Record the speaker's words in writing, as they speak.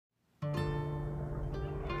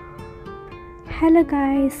Hello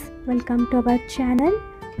guys, welcome to our channel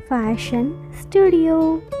Fashion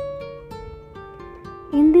Studio.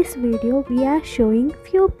 In this video we are showing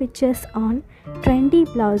few pictures on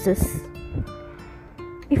trendy blouses.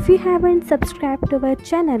 If you haven't subscribed to our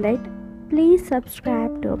channel yet, please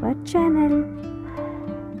subscribe to our channel.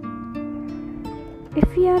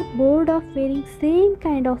 If you are bored of wearing same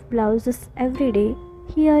kind of blouses every day,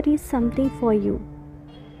 here is something for you.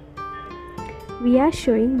 We are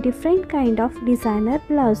showing different kind of designer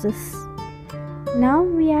blouses. Now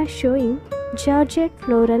we are showing georgette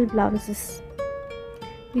floral blouses.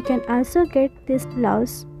 You can also get this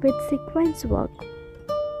blouse with sequins work.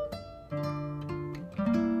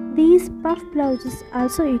 These puff blouses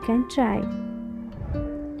also you can try.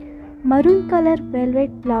 Maroon color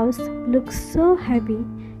velvet blouse looks so heavy.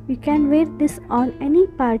 You can wear this on any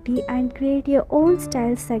party and create your own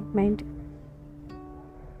style segment.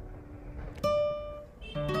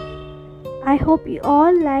 I hope you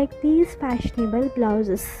all like these fashionable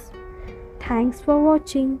blouses. Thanks for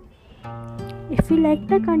watching. If you like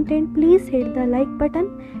the content, please hit the like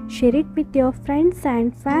button, share it with your friends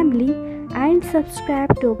and family, and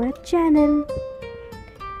subscribe to our channel.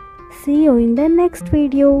 See you in the next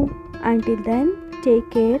video. Until then, take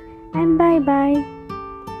care and bye bye.